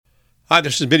Hi,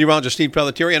 this is meteorologist Steve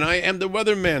Pelletieri, and I am the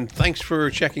Weatherman. Thanks for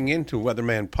checking in to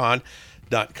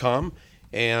weathermanpod.com.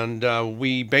 And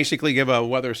we basically give a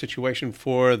weather situation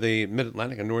for the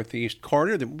Mid-Atlantic and Northeast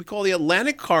corridor that we call the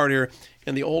Atlantic corridor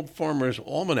in the Old Farmer's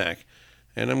Almanac.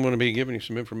 And I'm going to be giving you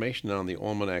some information on the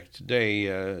Almanac today.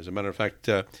 As a matter of fact,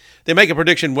 they make a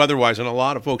prediction weather-wise, and a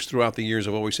lot of folks throughout the years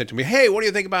have always said to me, hey, what do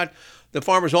you think about the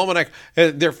Farmer's Almanac?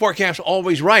 Their forecast's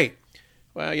always right.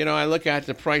 Well, you know, I look at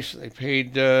the price. They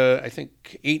paid, I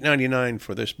think, $8.99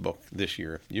 for this book this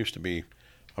year. It used to be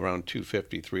around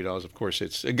 $2.50, $3. Of course,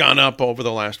 it's gone up over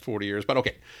the last 40 years. But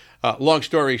okay, long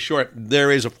story short,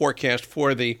 there is a forecast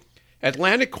for the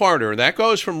Atlantic corridor. That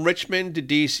goes from Richmond to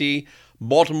D.C.,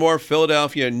 Baltimore,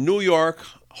 Philadelphia, New York,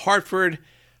 Hartford,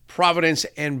 Providence,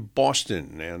 and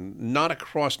Boston, and not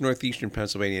across northeastern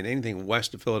Pennsylvania and anything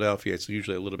west of Philadelphia. It's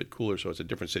usually a little bit cooler, so it's a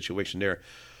different situation there.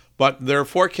 But they're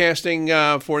forecasting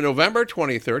for November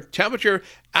 23rd, temperature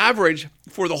average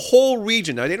for the whole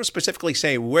region. Now, they don't specifically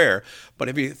say where, but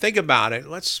if you think about it,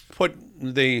 let's put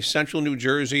the central New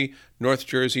Jersey, North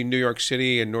Jersey, New York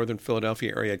City, and northern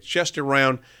Philadelphia area just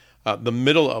around the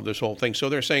middle of this whole thing. So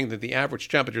they're saying that the average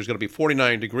temperature is going to be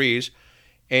 49 degrees.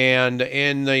 And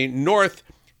in the north,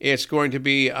 it's going to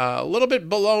be a little bit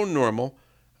below normal.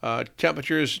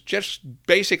 Temperatures just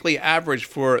basically average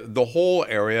for the whole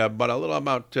area, but a little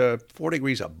about 4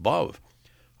 degrees above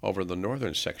over the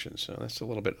northern section. So that's a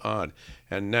little bit odd.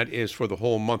 And that is for the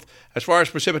whole month. As far as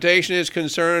precipitation is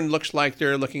concerned, looks like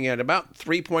they're looking at about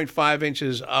 3.5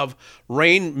 inches of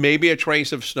rain, maybe a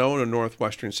trace of snow in the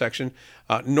northwestern section.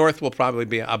 North will probably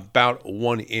be about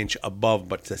 1 inch above,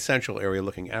 but the central area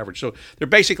looking average. So they're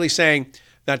basically saying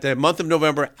that the month of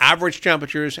November, average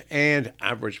temperatures and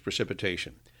average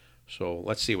precipitation. So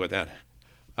let's see what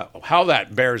how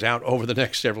that bears out over the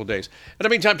next several days. In the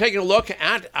meantime, taking a look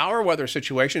at our weather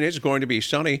situation, it's going to be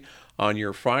sunny on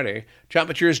your Friday.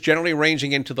 Temperatures generally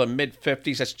ranging into the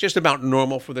mid-50s. That's just about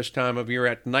normal for this time of year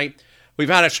at night. We've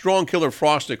had a strong killer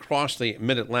frost across the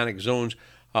mid-Atlantic zones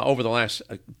over the last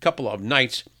couple of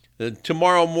nights.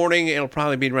 Tomorrow morning, it'll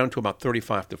probably be around to about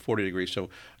 35 to 40 degrees, so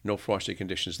no frosty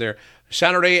conditions there.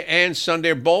 Saturday and Sunday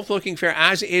are both looking fair,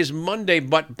 as is Monday,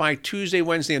 but by Tuesday,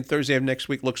 Wednesday, and Thursday of next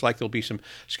week, looks like there'll be some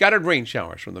scattered rain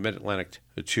showers from the mid-Atlantic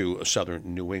to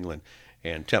southern New England,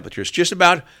 and temperatures just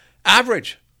about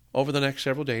average over the next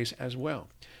several days as well.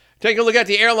 Taking a look at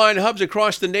the airline hubs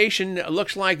across the nation, it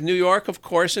looks like New York, of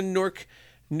course, and Newark,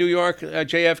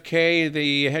 JFK,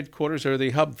 the headquarters or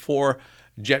the hub for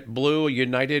JetBlue,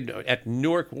 United at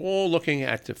Newark, all looking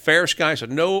at the fair skies. So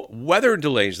no weather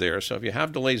delays there. So if you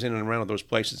have delays in and around those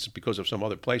places, it's because of some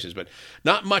other places. But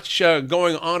not much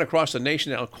going on across the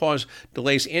nation that will cause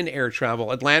delays in air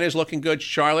travel. Atlanta is looking good.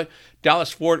 Charlotte,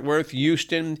 Dallas, Fort Worth,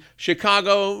 Houston,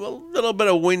 Chicago, a little bit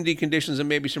of windy conditions and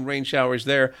maybe some rain showers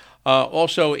there.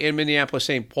 Also in Minneapolis,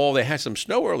 St. Paul, they had some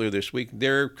snow earlier this week.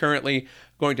 They're currently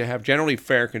going to have generally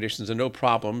fair conditions and no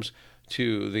problems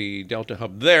to the Delta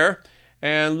hub there.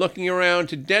 And looking around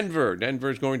to Denver,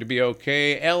 Denver's going to be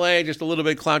okay. L.A., just a little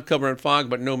bit cloud cover and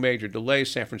fog, but no major delays.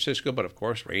 San Francisco, but of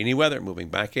course, rainy weather moving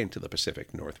back into the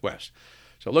Pacific Northwest.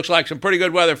 So it looks like some pretty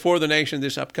good weather for the nation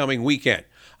this upcoming weekend.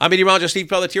 I'm meteorologist Steve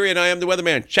Pelletieri, and I am the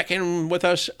Weatherman. Check in with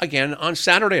us again on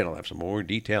Saturday, and I'll have some more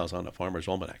details on the Farmer's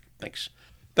Almanac. Thanks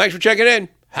for checking in.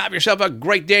 Have yourself a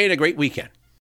great day and a great weekend.